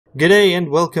G'day and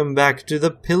welcome back to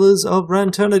the Pillars of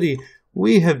Ranternity.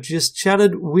 We have just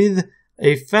chatted with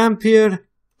a vampire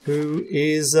who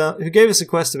gave us a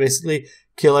quest to basically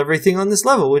kill everything on this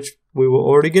level, which we were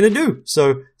already going to do.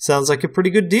 So sounds like a pretty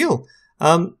good deal.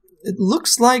 It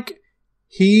looks like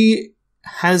he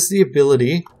has the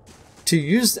ability to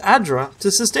use Adra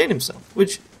to sustain himself,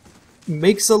 which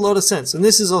makes a lot of sense. And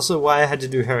this is also why I had to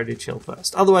do Heritage Hill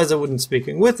first. Otherwise I wouldn't speak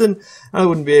with him and I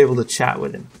wouldn't be able to chat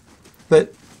with him.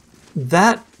 But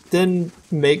that then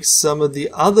makes some of the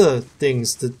other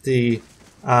things that the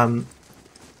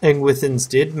Engwithans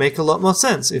did make a lot more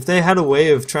sense. If they had a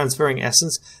way of transferring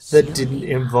essence that didn't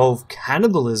involve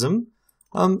cannibalism,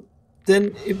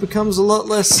 then it becomes a lot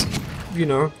less, you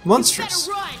know, monstrous.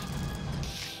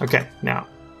 Okay, now,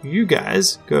 you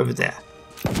guys go over there.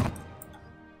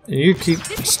 And you keep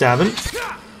stabbing.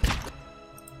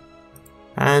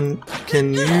 And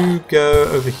can you go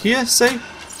over here, say?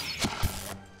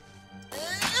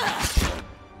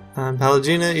 And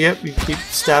Palagina, yep, you keep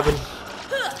stabbing.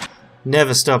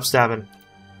 Never stop stabbing.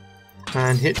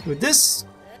 And hit with this.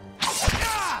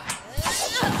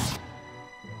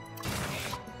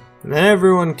 And then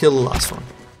everyone kill the last one.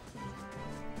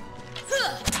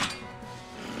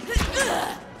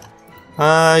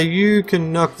 You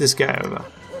can knock this guy over.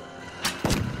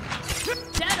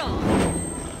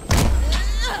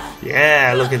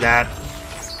 Yeah, look at that.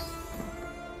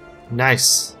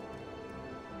 Nice.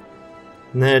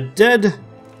 And they're dead.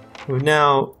 We've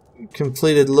now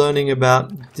completed learning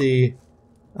about the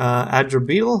Adra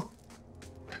beetle.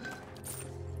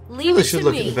 Really should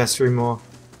look at the bestiary more.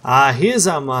 Here's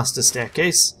our master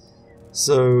staircase.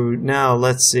 So now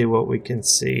let's see what we can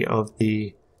see of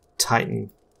the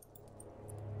Titan.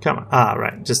 Come on.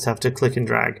 Right. Just have to click and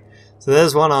drag. So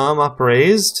there's one arm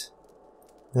upraised.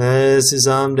 There's his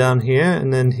arm down here.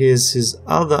 And then here's his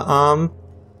other arm.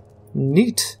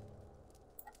 Neat.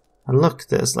 And look,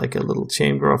 there's like a little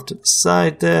chamber off to the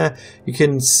side there. You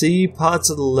can see parts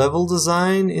of the level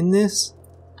design in this.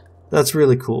 That's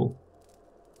really cool.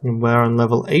 And we're on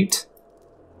level 8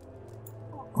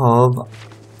 of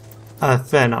a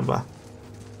fair number.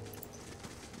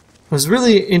 It was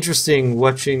really interesting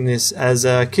watching this as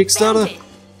a Kickstarter.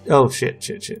 Oh shit.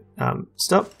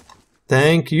 Stop.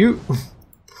 Thank you.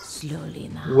 Slowly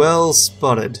now. Well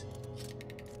spotted.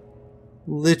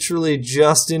 Literally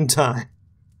just in time.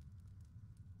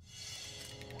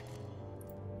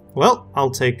 Well,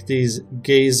 I'll take these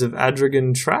Gaze of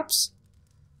Adragon traps.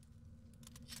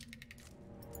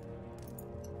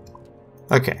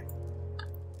 Okay.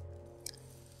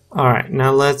 Alright,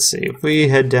 now let's see. If we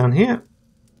head down here.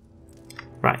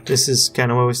 Right, this is kind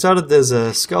of where we started. There's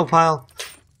a skull pile.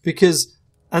 Because,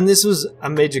 and this was a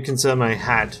major concern I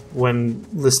had when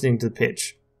listening to the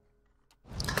pitch.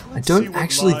 I don't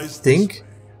actually think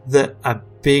that a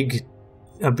big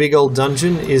old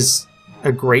dungeon is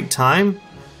a great time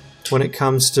when it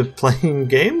comes to playing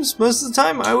games. Most of the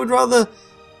time I would rather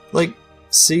like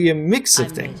see a mix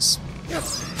of things.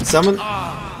 Summon.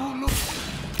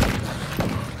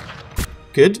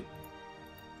 Good.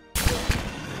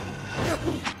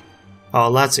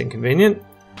 Oh, that's inconvenient.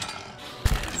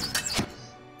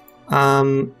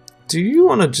 Do you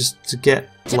want to just get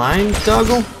blind,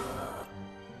 Doggle?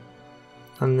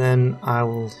 And then I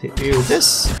will hit you with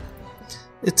this.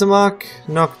 Itamark,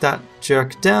 knock that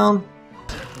jerk down.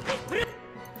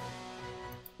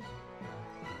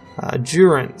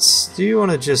 Durance, do you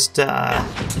want to just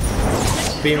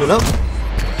beam it up?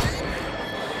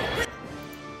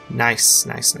 Nice.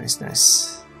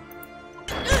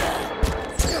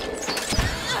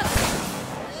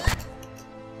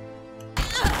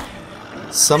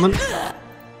 Summon.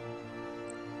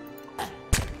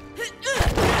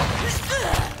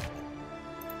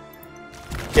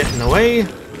 Get in the way.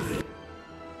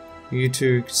 You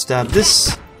two stab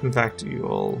this. In fact, you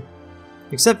all,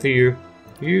 except for you,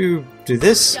 you do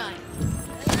this.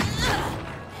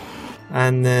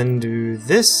 And then do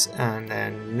this, and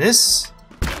then this.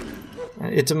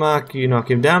 And Itamark, you knock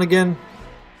him down again.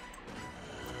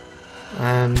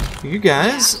 And you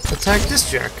guys attack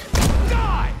this jerk.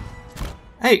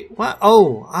 Hey, what?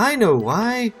 Oh, I know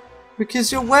why.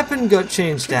 Because your weapon got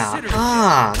changed out.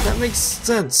 That makes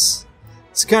sense.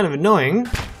 It's kind of annoying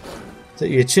that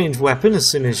you change weapon as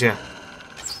soon as you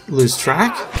lose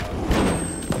track.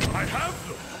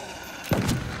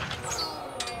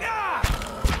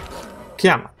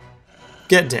 Come on.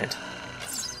 Get dead.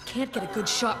 Can't get a good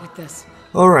shot with this.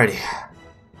 Alrighty.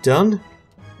 Done.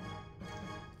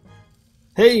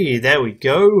 Hey, there we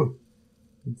go.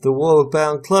 The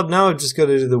Wall-Bound Club. Now I've just got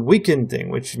to do the weaken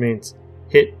thing, which means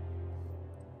hit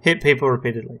people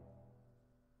repeatedly.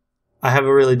 I have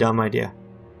a really dumb idea.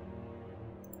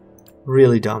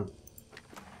 Really dumb.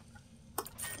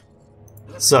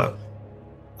 So,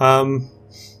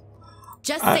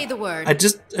 Just say the word. I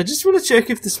just want to check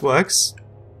if this works.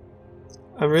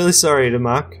 I'm really sorry to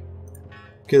Mark,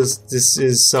 because this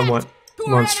is somewhat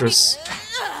monstrous.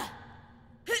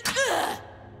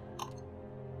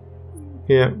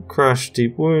 Yeah, crush,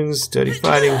 deep wounds, dirty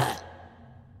fighting.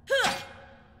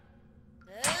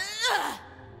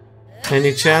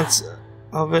 Any chance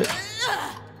of it?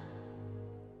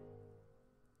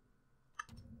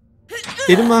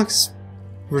 Itamark's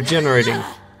regenerating.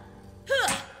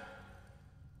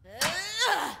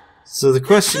 So the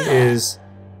question is,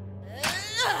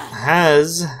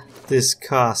 has this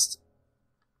cast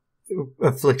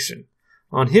affliction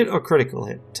on hit or critical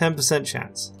hit? 10%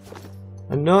 chance.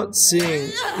 I'm not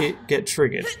seeing it get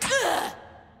triggered.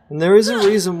 And there is a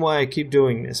reason why I keep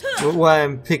doing this, why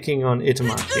I'm picking on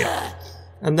Itamark here.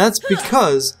 And that's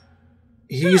because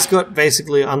he's got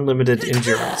basically unlimited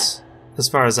endurance, as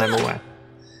far as I'm aware.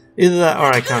 Either that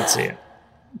or I can't see it.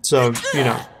 So, you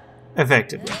know,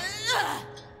 effectively.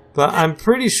 But I'm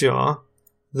pretty sure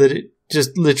that it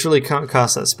just literally can't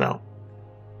cast that spell.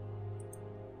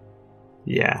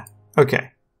 Yeah.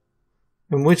 Okay.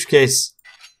 In which case,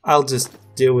 I'll just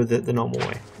deal with it the normal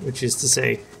way, which is to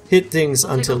say, hit things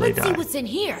until they die. Let's see what's in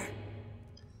here.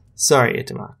 Sorry,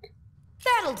 Itamark.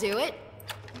 That'll do it.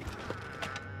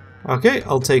 Okay,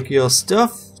 I'll take your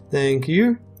stuff. Thank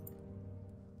you.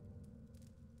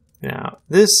 Now,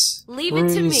 this Leave it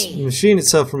to me. machine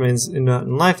itself remains inert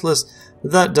and lifeless,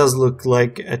 but that does look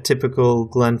like a typical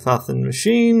Glenfathan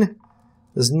machine.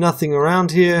 There's nothing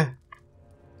around here.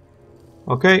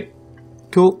 Okay,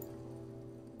 cool.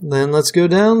 Then let's go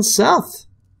down south.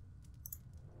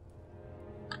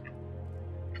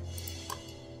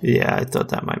 Yeah, I thought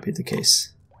that might be the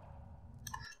case.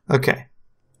 Okay.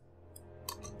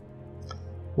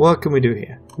 What can we do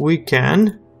here? We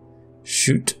can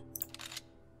shoot.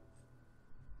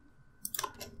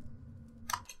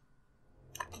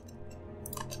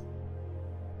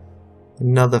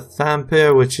 Another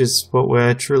vampire, which is what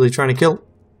we're truly trying to kill.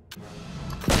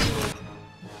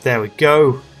 There we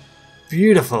go.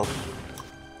 Beautiful.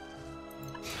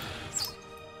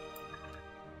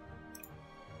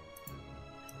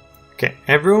 Okay,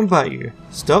 everyone but you.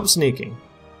 Stop sneaking.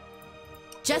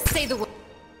 Just say the word.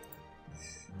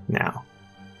 Now,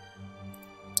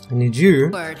 I need you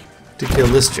to kill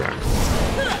this jerk.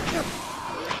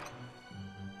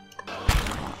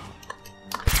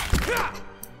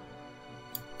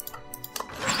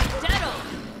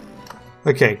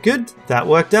 Okay, good. That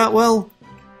worked out well.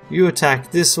 You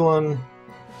attack this one,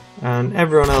 and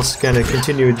everyone else is going to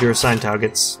continue with your assigned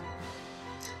targets.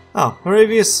 Oh,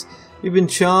 Horavius, you've been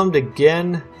charmed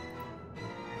again.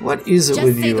 What is it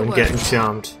with you and getting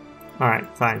charmed? Alright,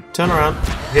 fine. Turn around.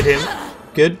 Hit him.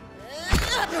 Good.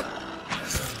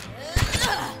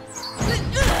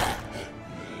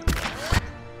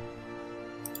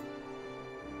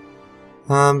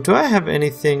 Do I have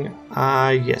anything?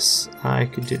 Yes, I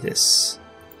could do this.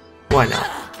 Why not?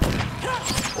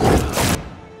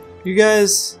 You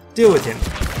guys, deal with him.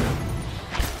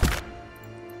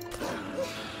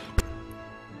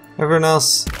 Everyone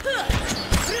else,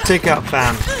 take out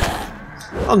Bam.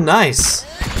 Oh, nice!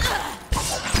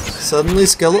 Suddenly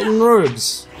skeleton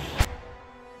rogues.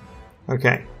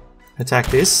 Okay, attack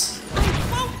this.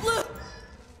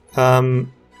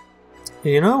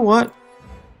 You know what?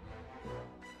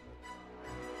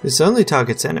 This only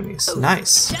targets enemies.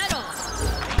 Nice.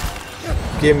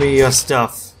 Give me your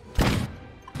stuff.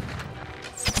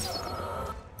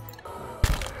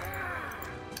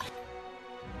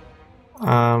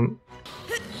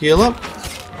 Heal up.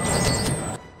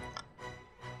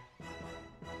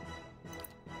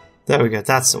 There we go.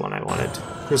 That's the one I wanted.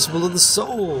 Crucible of the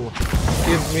Soul.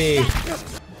 Give me.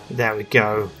 There we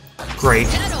go. Great.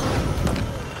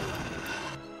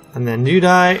 And then you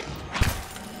die.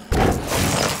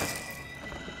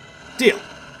 Deal.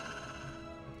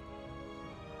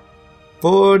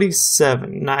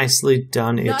 47. Nicely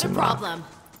done, Not a Itamark. problem.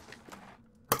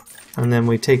 And then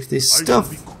we take this stuff.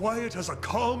 I shall be quiet as a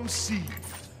calm sea.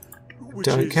 Which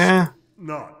Don't is care.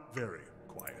 Not very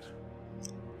quiet.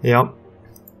 Yep.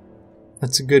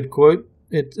 That's a good quote.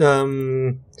 Is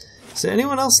there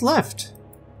anyone else left?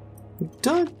 I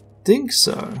don't think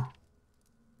so.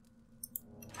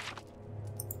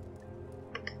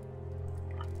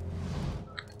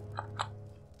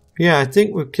 Yeah, I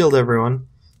think we've killed everyone.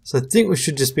 So I think we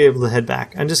should just be able to head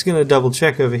back. I'm just going to double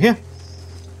check over here.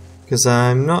 Because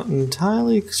I'm not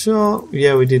entirely sure.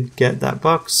 Yeah, we did get that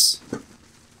box.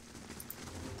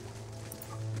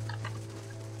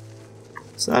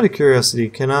 So out of curiosity,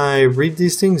 can I read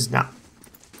these things? No.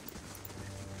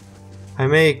 I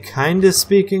may kind of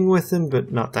speaking with him,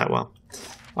 but not that well.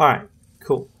 Alright,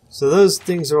 cool. So those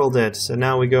things are all dead. So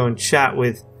now we go and chat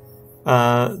with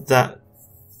the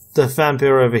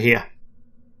vampire over here.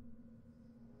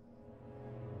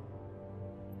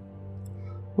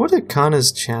 What are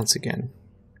Kana's chants again?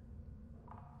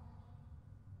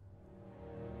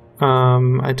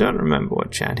 I don't remember what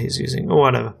chant he's using, or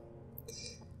whatever.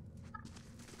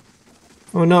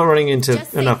 We're not running into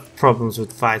enough problems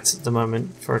with fights at the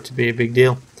moment for it to be a big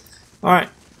deal. Alright,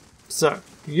 so,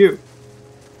 you.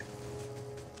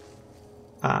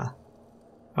 I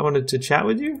wanted to chat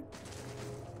with you?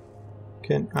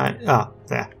 Can I? Ah,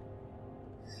 there.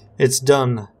 It's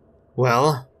done.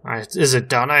 Well, is it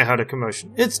done? I heard a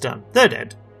commotion. It's done. They're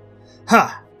dead.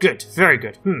 Ha! Good. Very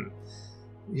good.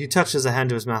 He touches a hand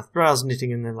to his mouth, brows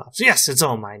knitting and then laughs. Yes, it's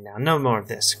all mine now. No more of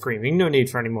this screaming. No need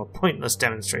for any more pointless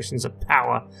demonstrations of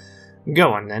power.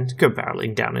 Go on then. Go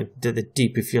barreling down into the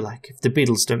deep if you like, if the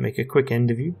beetles don't make a quick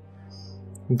end of you.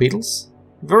 Beetles?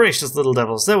 Voracious little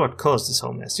devils. They're what caused this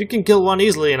whole mess. You can kill one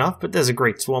easily enough, but there's a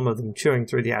great swarm of them chewing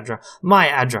through the Adra. My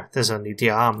Adra. There's only the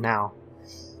arm now.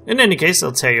 In any case,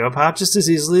 they'll tear you apart just as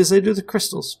easily as they do the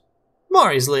crystals.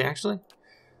 More easily, actually.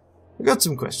 I got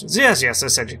some questions. Yes, I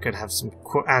said you could have some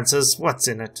answers. What's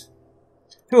in it?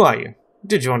 Who are you?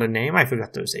 Did you want a name? I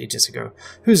forgot those ages ago.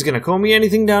 Who's gonna call me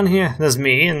anything down here? There's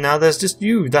me, and now there's just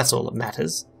you. That's all that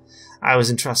matters. I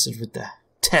was entrusted with the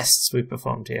tests we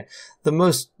performed here. The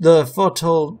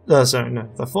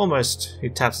foremost who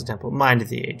taps the temple, mind of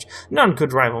the age. None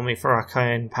could rival me for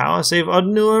arcane power, save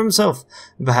Odnur himself,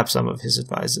 and perhaps some of his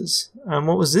advisors. And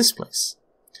what was this place?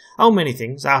 Oh, many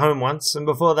things. Our home once, and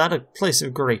before that, a place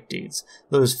of great deeds.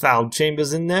 Those fouled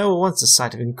chambers in there were once a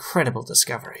site of incredible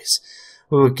discoveries.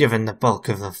 We were given the bulk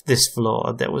of this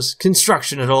floor. There was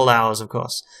construction at all hours, of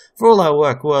course. For all our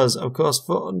work was, of course,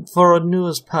 for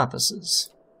Odnur's purposes.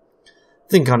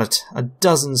 Think on it. A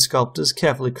dozen sculptors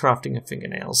carefully crafting a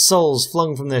fingernail, souls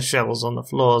flung from their shells on the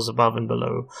floors above and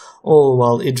below, all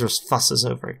while Idris fusses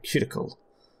over a cuticle.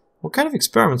 What kind of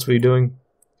experiments were you doing?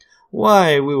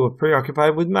 Why, we were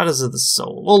preoccupied with matters of the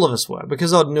soul. All of us were,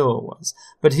 because Odnur was.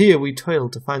 But here we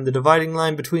toiled to find the dividing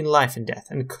line between life and death,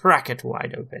 and crack it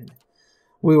wide open.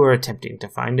 We were attempting to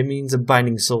find a means of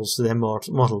binding souls to their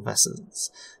mortal vessels,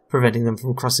 preventing them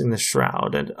from crossing the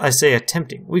shroud, and I say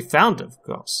attempting. We found, of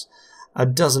course. A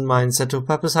dozen minds set to a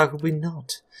purpose, how could we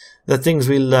not? The things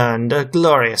we learned, a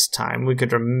glorious time. We could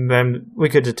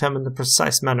determine the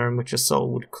precise manner in which a soul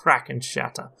would crack and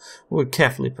shatter. We would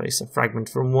carefully place a fragment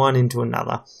from one into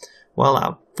another. While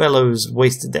our fellows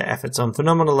wasted their efforts on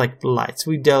phenomena like blights,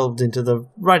 we delved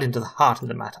right into the heart of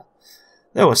the matter.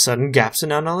 There were certain gaps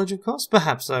in our knowledge, of course.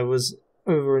 Perhaps I was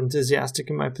over-enthusiastic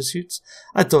in my pursuits.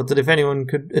 I thought that if anyone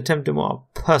could attempt a more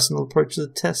personal approach to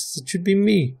the tests, it should be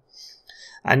me.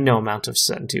 And no amount of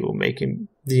certainty will make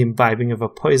the imbibing of a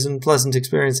poison pleasant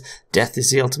experience. Death is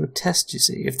the ultimate test, you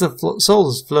see. If the soul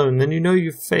has flown, then you know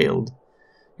you've failed.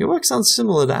 Your work sounds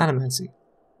similar to animancy.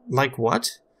 Like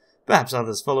what? Perhaps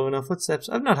others follow in our footsteps.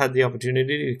 I've not had the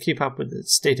opportunity to keep up with the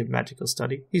state of magical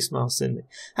study. He smiles thinly.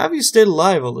 How have you stayed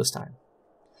alive all this time?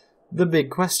 The big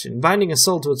question. Binding a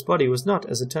soul to its body was not,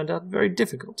 as it turned out, very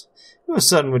difficult. We were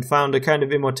certain we'd found a kind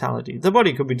of immortality. The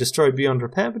body could be destroyed beyond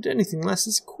repair, but anything less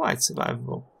is quite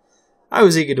survivable. I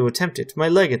was eager to attempt it. My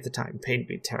leg at the time pained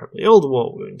me terribly. Old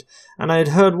war wound. And I had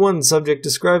heard one subject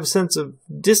describe a sense of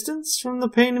distance from the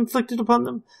pain inflicted upon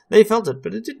them. They felt it,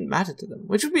 but it didn't matter to them,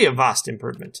 which would be a vast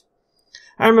improvement.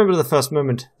 I remember the first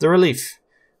moment, the relief.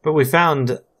 But we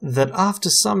found that after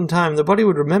some time the body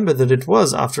would remember that it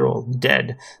was, after all,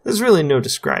 dead. There's really no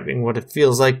describing what it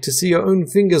feels like to see your own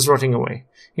fingers rotting away.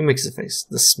 He makes a face.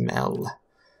 The smell.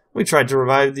 We tried to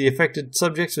revive the affected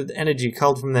subjects with energy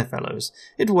culled from their fellows.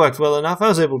 It worked well enough. I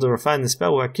was able to refine the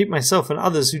spellwork, keep myself and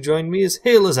others who joined me as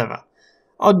hale as ever.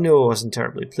 Odnur wasn't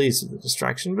terribly pleased with the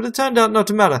distraction, but it turned out not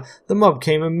to matter. The mob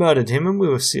came and murdered him, and we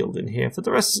were sealed in here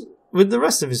with the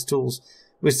rest of his tools.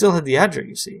 We still had the Adra,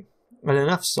 you see. And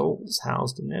enough souls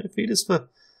housed in there to feed us for,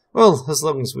 well, as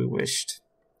long as we wished.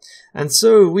 And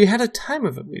so we had a time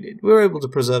of it, we did. We were able to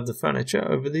preserve the furniture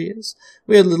over the years.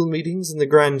 We had little meetings in the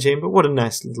grand chamber. What a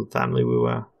nice little family we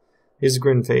were. His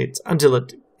grin fades, until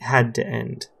it had to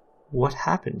end. What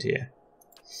happened here?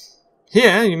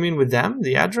 Here, you mean with them,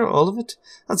 the Adra, all of it?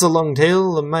 That's a long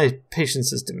tale, and my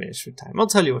patience has diminished with time. I'll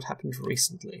tell you what happened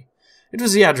recently. It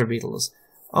was the Adra beetles.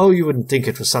 Oh, you wouldn't think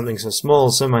it was something so small,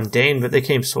 so mundane, but they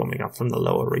came swarming up from the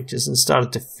lower reaches and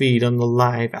started to feed on the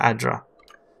live Adra.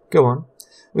 Go on.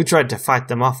 We tried to fight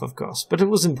them off, of course, but it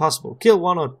was impossible. Kill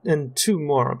one and two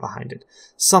more are behind it.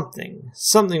 Something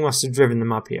must have driven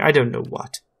them up here. I don't know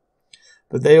what.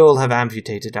 but they all have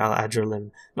amputated our Adra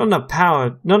limb. Not enough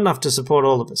power, not enough to support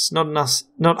all of us. Not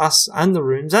us and the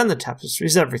runes and the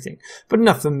tapestries, everything. But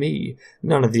enough for me.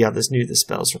 None of the others knew the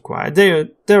spells required.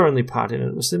 Their only part in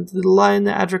it was simply to lie in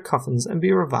their Adra coffins and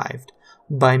be revived.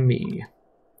 By me.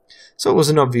 So it was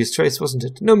an obvious choice, wasn't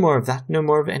it? No more of that, no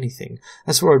more of anything.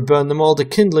 I swore I'd burn them all to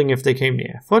kindling if they came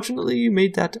near. Fortunately, you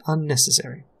made that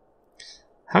unnecessary.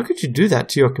 How could you do that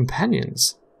to your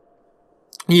companions?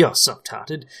 You're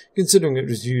soft-hearted, considering it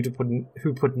was you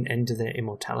who put an end to their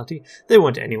immortality. They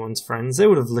weren't anyone's friends. They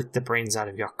would have licked the brains out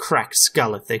of your cracked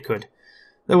skull if they could.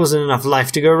 There wasn't enough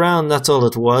life to go around, that's all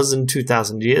it was, and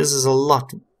 2,000 years is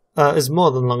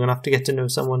more than long enough to get to know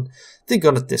someone. Think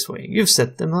on it this way. You've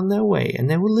set them on their way, and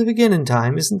they will live again in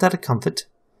time. Isn't that a comfort?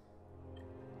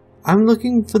 I'm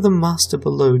looking for the master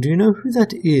below. Do you know who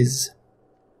that is?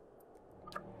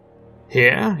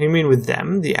 Here? You mean with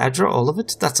them? The Adra, all of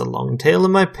it? That's a long tale,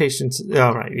 and my patience...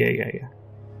 Alright, yeah.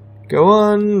 Go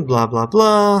on, blah blah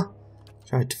blah.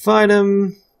 Tried to fight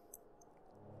him.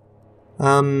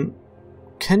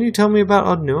 Can you tell me about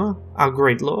Odnua? Our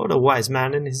great lord, a wise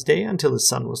man in his day until his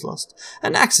son was lost.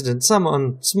 An accident,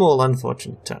 some small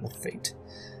unfortunate turn of fate.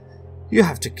 You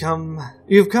have come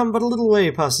but a little way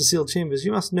past the sealed chambers.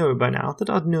 You must know by now that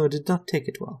Odnua did not take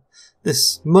it well.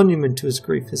 This monument to his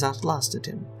grief has outlasted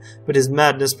him, but his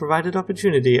madness provided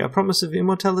opportunity, a promise of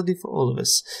immortality for all of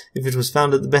us. If it was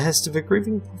found at the behest of a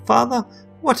grieving father,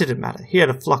 what did it matter? He had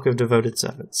a flock of devoted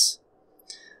servants.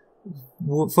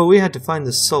 For we had to find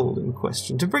the soul in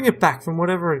question, to bring it back from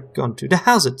whatever it had gone to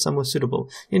house it somewhere suitable,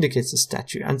 indicates the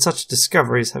statue, and such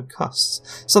discoveries have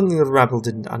costs, something the rabble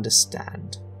didn't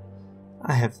understand.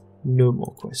 I have no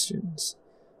more questions.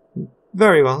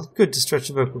 Very well, good to stretch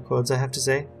the vocal cords, I have to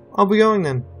say. I'll be going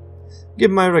then.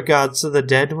 Give my regards to the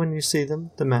dead when you see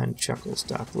them. The man chuckles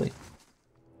darkly.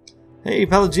 Hey,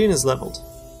 Pallegina's leveled.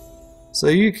 So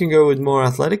you can go with more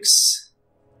athletics.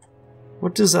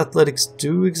 What does athletics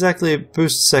do exactly? It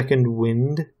boosts second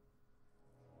wind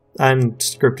and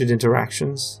scripted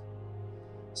interactions.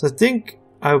 So I think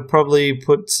I'll probably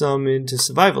put some into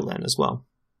survival then as well.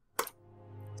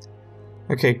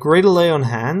 Okay, Greater Lay on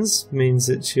Hands means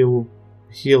that she'll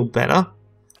heal better.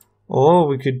 Or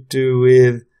we could do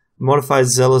with Modifies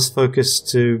Zealous Focus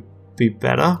to be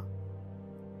better.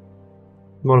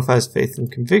 Modifies Faith and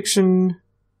Conviction.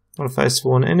 Modifies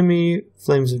Sworn Enemy.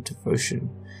 Flames of Devotion.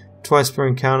 Twice per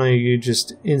encounter you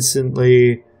just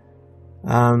instantly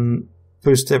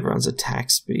boost everyone's attack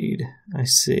speed. I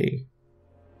see.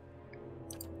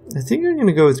 I think I'm going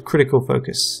to go with Critical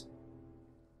Focus.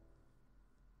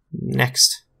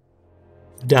 Next.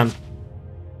 Done.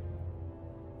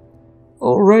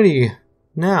 Alrighty.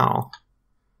 Now,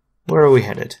 where are we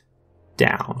headed?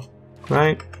 Down,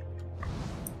 right?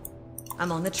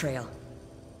 I'm on the trail.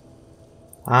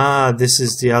 Ah, this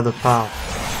is the other path.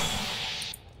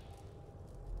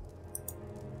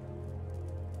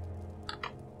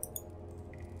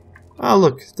 Ah,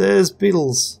 look, there's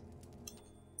Beetles.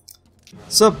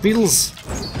 Sup, Beetles?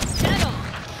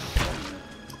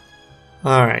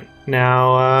 Alright,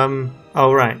 now,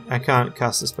 oh right, I can't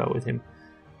cast a spell with him.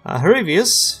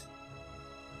 Haravius,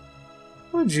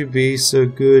 would you be so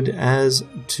good as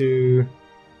to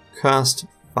cast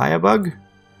Firebug?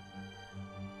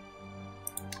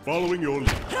 Following your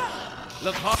lead.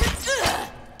 Look hard.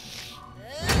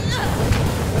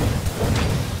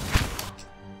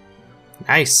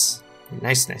 Nice.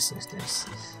 Nice.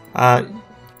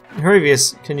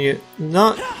 Haravius, can you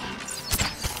not...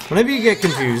 Whenever you get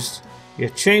confused, you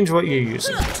change what you're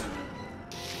using.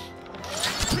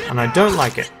 And I don't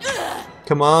like it.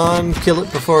 Come on, kill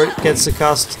it before it gets to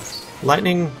cast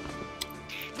lightning.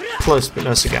 Close, but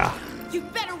no cigar. You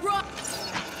better run.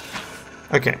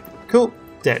 Okay, cool.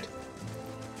 Dead.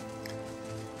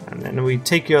 And then we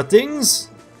take your things.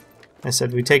 I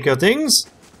said we take your things.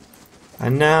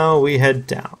 And now we head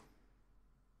down.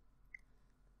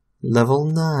 Level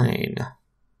 9.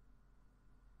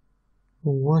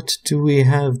 What do we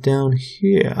have down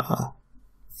here?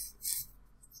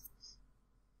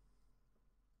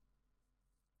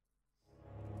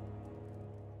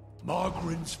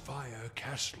 Margaren's fire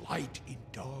casts light in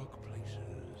dark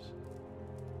places.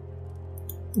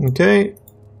 Okay.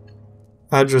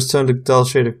 Adra's turned a dull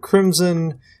shade of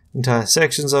crimson. Entire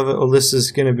sections of it. Well, this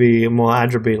is going to be more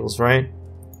Adra beetles, right?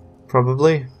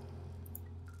 Probably.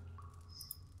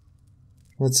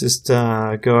 Let's just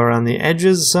go around the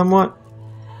edges somewhat.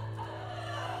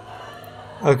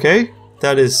 Okay,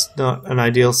 that is not an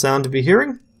ideal sound to be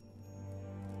hearing.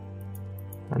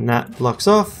 And that blocks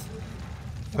off.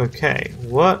 Okay,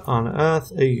 what on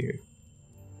earth are you?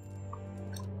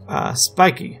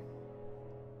 Spiky.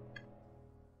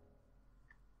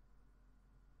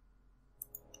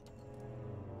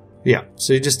 Yeah,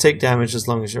 so you just take damage as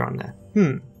long as you're on there.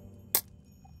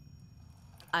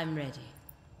 I'm ready.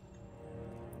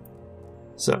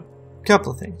 So,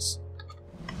 couple of things.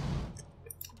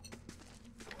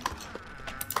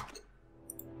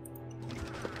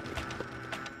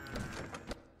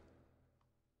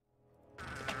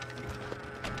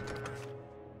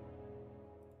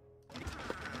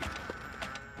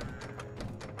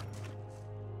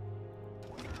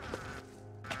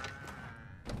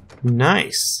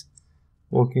 Nice.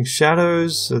 Walking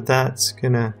shadows, so that's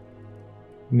gonna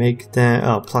make that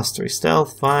 +3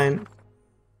 stealth, fine.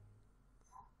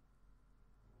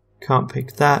 Can't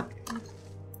pick that.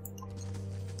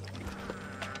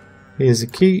 Here's a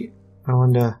key. I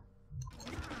wonder.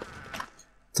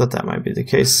 Thought that might be the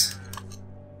case.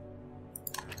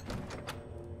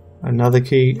 Another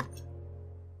key.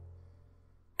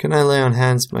 Can I lay on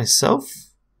hands myself?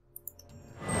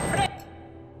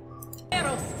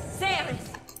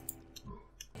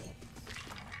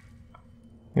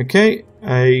 Okay,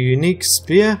 a unique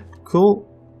spear. Cool.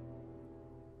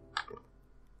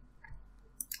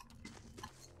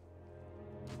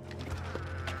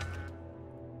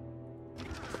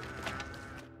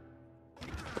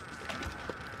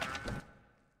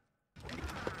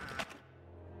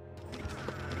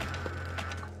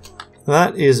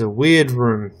 That is a weird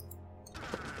room.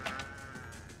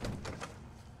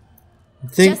 I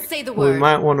think Just say the we word.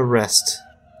 might want to rest.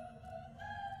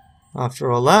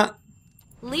 After all that.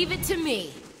 Leave it to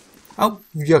me. Oh,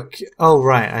 yuck. Oh,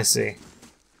 right, I see.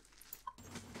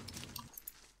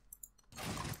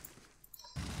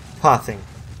 Pathing.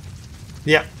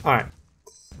 Yep, alright.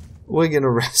 We're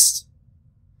gonna rest.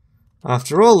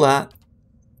 After all that.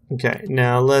 Okay,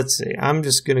 now let's see. I'm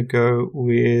just gonna go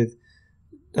with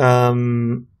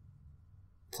 +2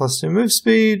 move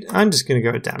speed. I'm just gonna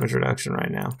go with damage reduction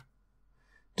right now.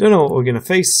 Don't know what we're gonna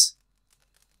face.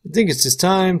 I think it's just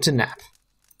time to nap.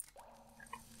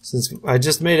 Since I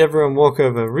just made everyone walk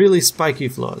over really spiky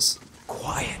floors.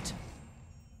 Quiet.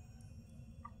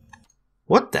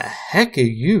 What the heck are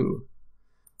you?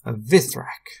 A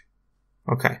Vithrak.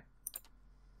 Okay.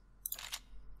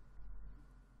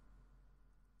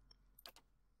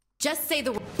 Just say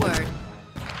the word.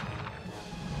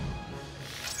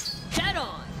 Dead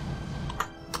on.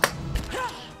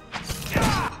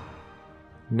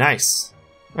 Nice.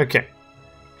 Okay.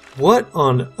 What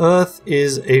on earth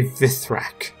is a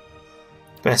Vithrak?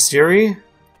 Bestiary?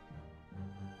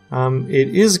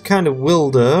 It is kind of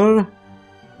wilder,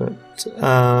 but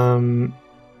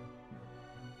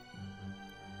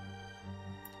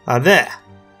there.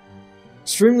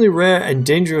 Extremely rare and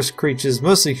dangerous creatures,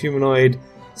 mostly humanoid.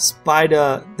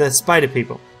 They're spider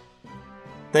people.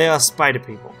 They are spider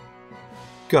people.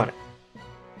 Got it.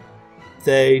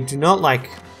 They do not like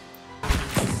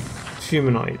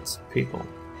humanoids people.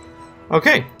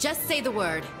 Okay. Just say the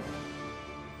word.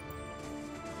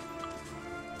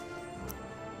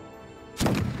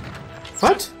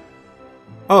 What?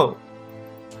 Oh,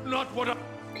 Not what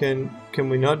can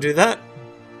we not do that?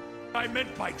 I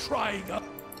meant by trying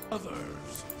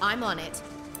others. I'm on it.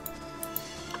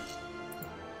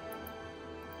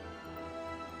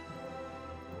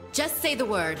 Just say the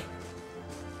word.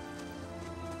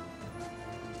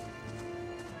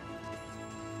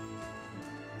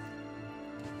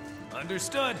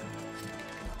 Understood.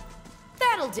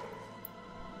 That'll do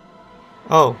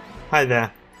Oh, hi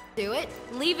there. it.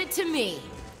 Leave it to me.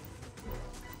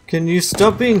 Can you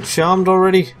stop being charmed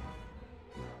already?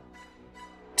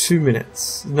 2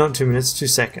 minutes. Not 2 minutes, 2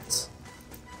 seconds.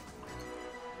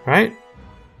 Right?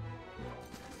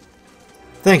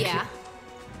 Thank Yeah.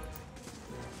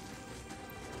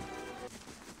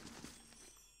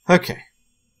 you. Okay.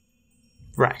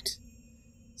 Right.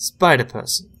 Spider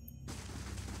person.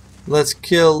 Let's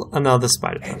kill another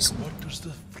spider person. What does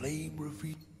the flame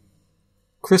reveal?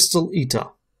 Crystal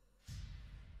Eater.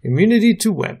 Immunity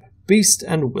to web, beast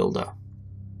and wilder.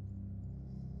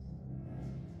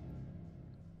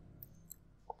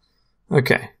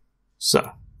 Okay,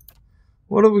 so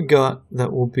what have we got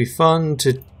that will be fun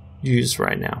to use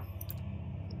right now?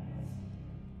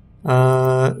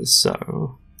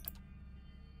 So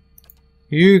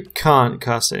you can't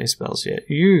cast any spells yet.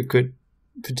 You could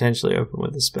potentially open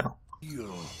with a spell.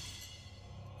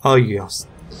 Oh yes,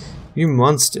 you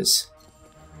monsters.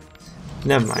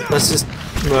 Never mind. Let's just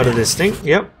murder this thing.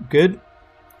 Yep, good.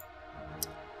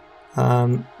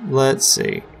 Let's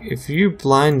see. If you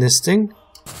blind this thing.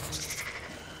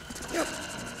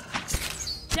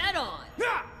 Dead on.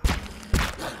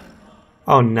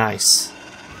 Oh, nice.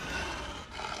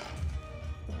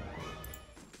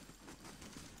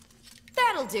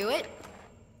 That'll do it.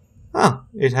 Oh,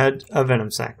 it had a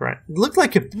venom sac, right. It looked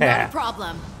like a Not pear. a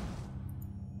problem.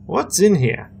 What's in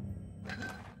here?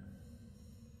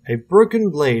 A broken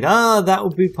blade. Ah, that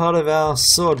would be part of our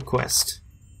sword quest.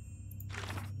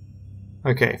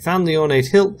 Okay, found the ornate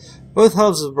hilt. Both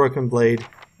halves of the broken blade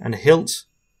and a hilt.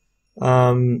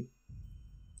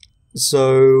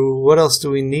 So, what else do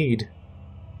we need?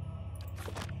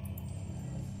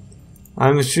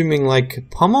 I'm assuming like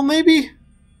pommel, maybe?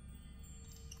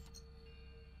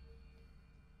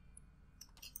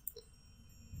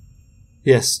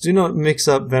 Yes, do not mix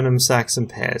up venom sacs and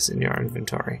pears in your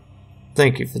inventory.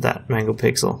 Thank you for that, Mangle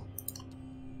Pixel.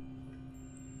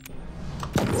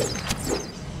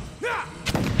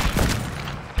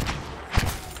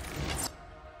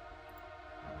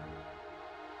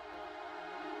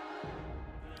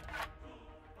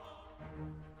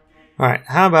 Alright,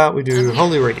 how about we do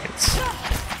Holy Radiance?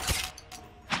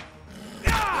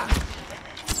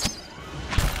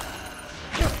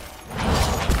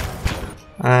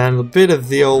 And a bit of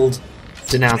the old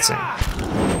denouncing.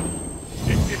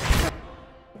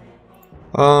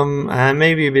 And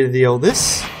maybe a bit of the old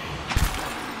this.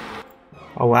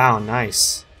 Oh wow,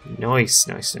 nice. Nice.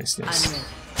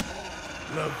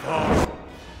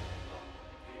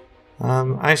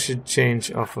 I should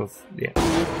change off of, yeah.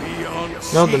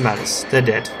 Not that matters, they're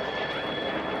dead.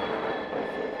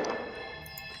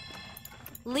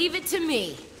 Leave it to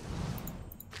me.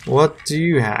 What do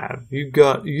you have? You've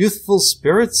got youthful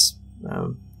spirits.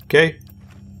 Okay,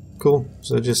 cool.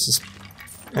 So just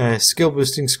a skill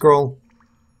boosting scroll.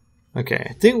 Okay,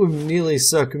 I think we've nearly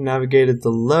circumnavigated the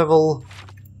level.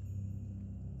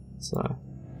 So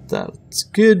that's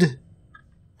good.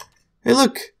 Hey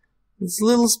look! It's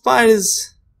little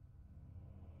spiders!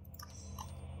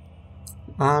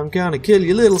 I'm gonna kill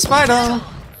you, little spider!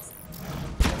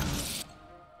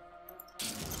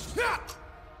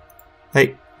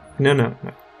 Hey, no.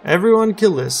 Everyone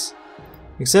kill this.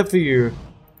 Except for you,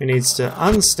 who needs to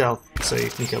unstealth so you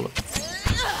can kill it.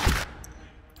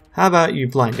 How about you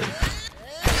blind him?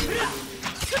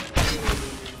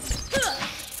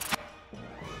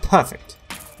 Perfect.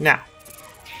 Now,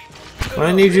 what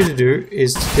I need you to do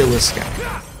is to kill this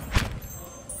guy.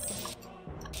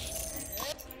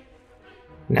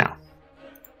 Now.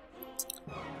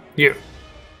 You.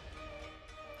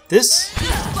 This?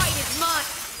 Fight is mine.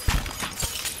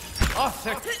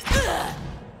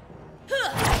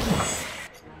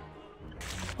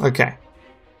 Okay.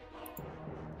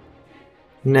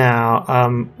 Now,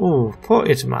 ooh, poor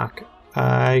Itamark.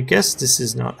 I guess this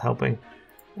is not helping.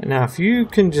 Now, if you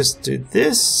can just do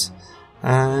this,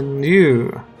 and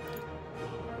you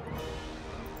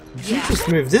just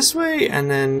move this way, and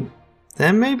then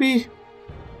maybe?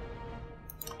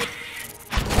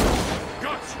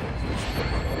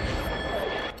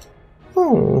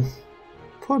 Oh,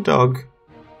 poor dog.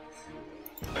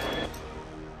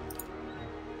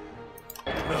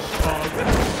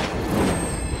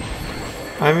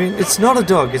 I mean, it's not a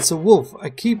dog, it's a wolf.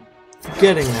 I keep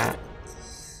forgetting that.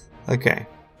 Okay.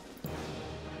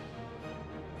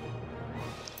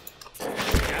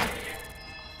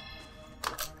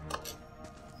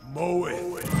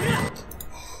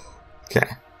 Okay.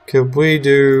 Could we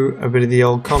do a bit of the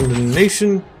old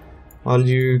condemnation while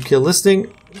you kill this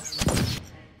thing?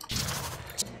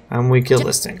 And we kill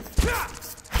this thing.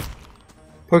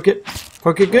 Poke it.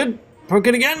 Poke it good. Poke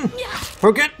it again.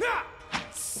 Poke it.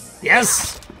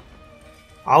 Yes!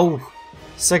 Oh,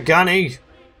 Sagani!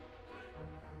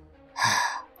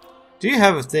 Do you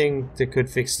have a thing that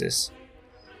could fix this?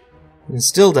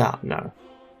 Instilled out? No.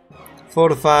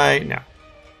 Fortify? No.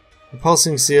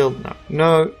 Repulsing seal? No.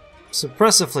 No.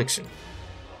 Suppress affliction.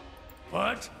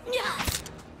 What?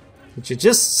 But you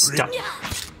just stuck.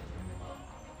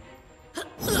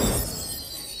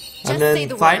 And then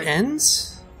the fight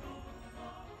ends?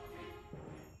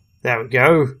 There we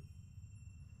go.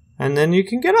 And then you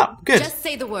can get up. Good. Just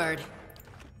say the word.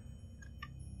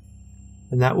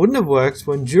 And that wouldn't have worked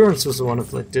when Durance was the one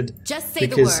afflicted. Just say the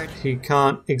because word. he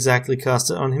can't exactly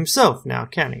cast it on himself now,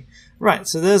 can he? Right,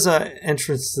 so there's our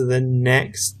entrance to the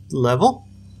next level.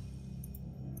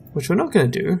 Which we're not going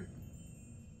to do.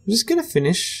 We're just going to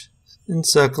finish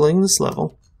encircling this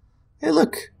level. Hey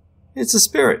look, it's a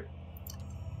spirit.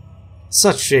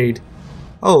 Such shade.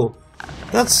 Oh,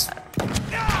 that's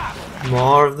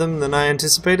more of them than I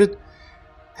anticipated.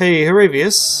 Hey,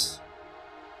 Haravius.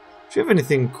 Do you have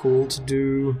anything cool to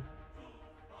do?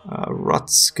 Rot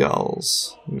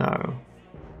Skulls. No.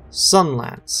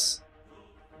 Sunlance.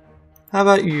 How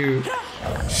about you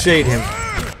shade him?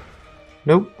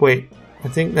 Nope, wait. I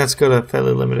think that's got a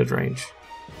fairly limited range.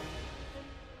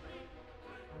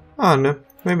 Oh no,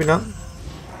 maybe not.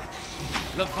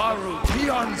 Levaru. Be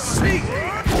unseen!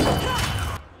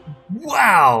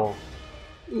 Wow!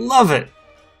 Love it!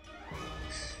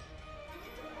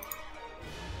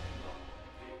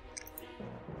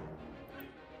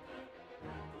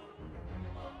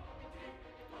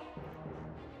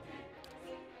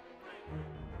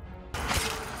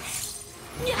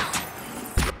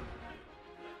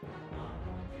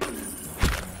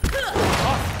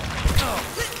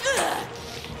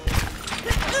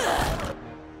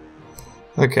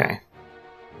 Okay.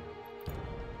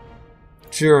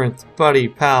 Durant, buddy,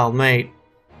 pal, mate.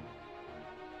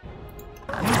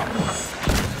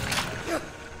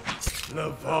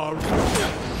 Levaru.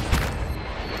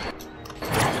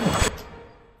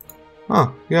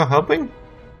 Oh, you're helping?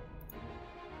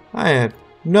 I had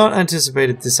not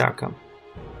anticipated this outcome.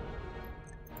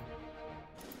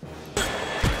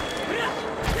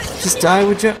 Just die,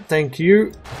 would you? Thank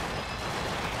you.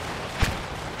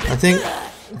 I think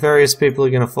various people are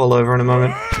going to fall over in a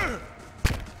moment.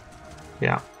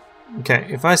 Yeah. Okay,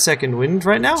 if I second wind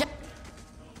right now...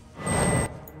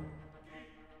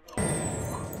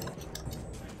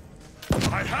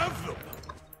 I have them!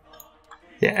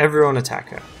 Yeah, everyone attack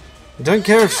her. I don't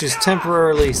care if she's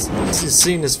temporarily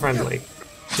seen as friendly.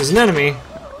 She's an enemy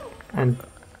and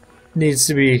needs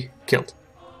to be killed.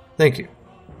 Thank you.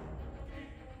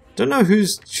 Don't know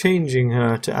who's changing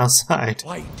her to outside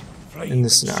Light, flame, in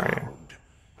this scenario. sound.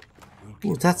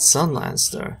 Ooh, that's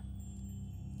Sunlanster.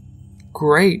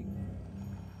 Great.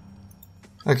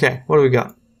 Okay, what do we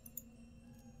got?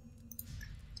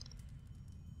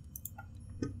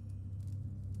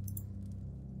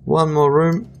 One more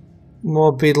room,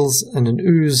 more beetles and an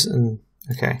ooze and...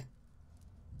 okay.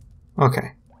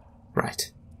 Okay.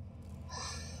 Right.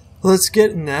 Let's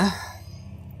get in there.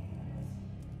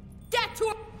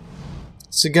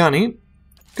 Sagani,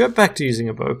 go back to using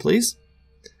a bow, please.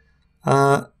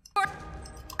 Now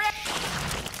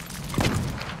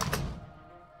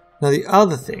the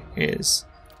other thing is,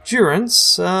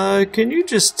 Durance, can you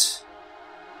just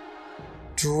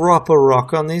drop a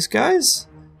rock on these guys?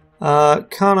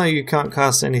 Kana, you can't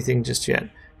cast anything just yet.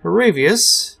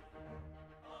 Aravius,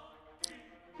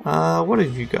 what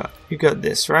have you got? You got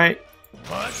this, right?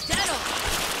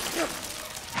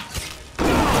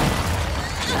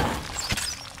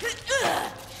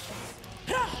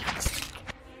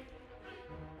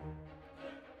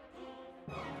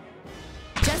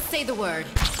 Just say the word.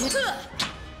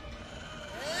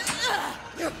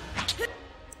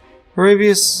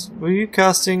 Aravius, were you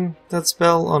casting that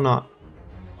spell or not?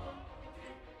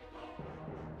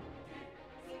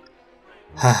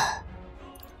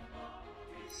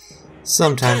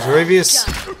 Sometimes, Aravius.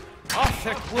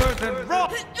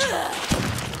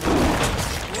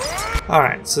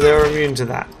 Alright, so they were immune to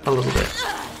that a little bit.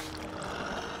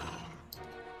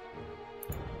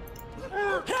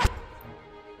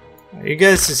 You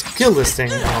guys just kill this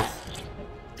thing off.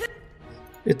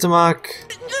 Itamak,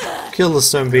 kill the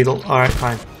stone beetle. Alright,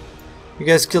 fine. You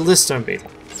guys kill this stone beetle.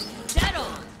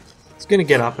 It's gonna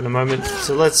get up in a moment,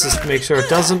 so let's just make sure it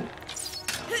doesn't.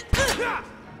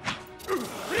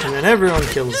 And then everyone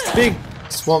kills the big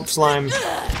swamp slime.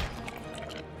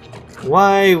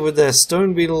 Why were there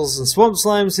stone beetles and swamp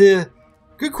slimes here?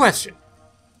 Good question.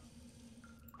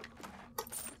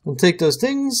 We'll take those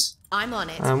things. I'm on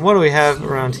it. And what do we have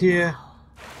around here?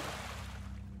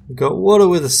 We've got water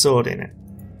with a sword in it.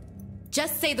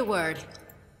 Just say the word.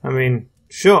 I mean,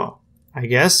 sure, I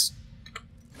guess.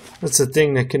 That's a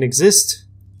thing that can exist.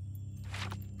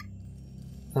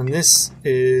 And this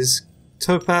is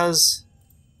topaz.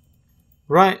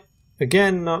 Right,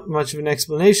 again, not much of an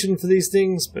explanation for these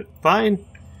things, but fine.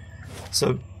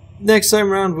 So, next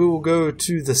time around we will go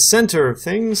to the center of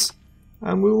things,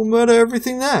 and we will murder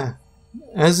everything there,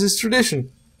 as is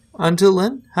tradition. Until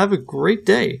then, have a great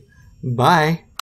day. Bye.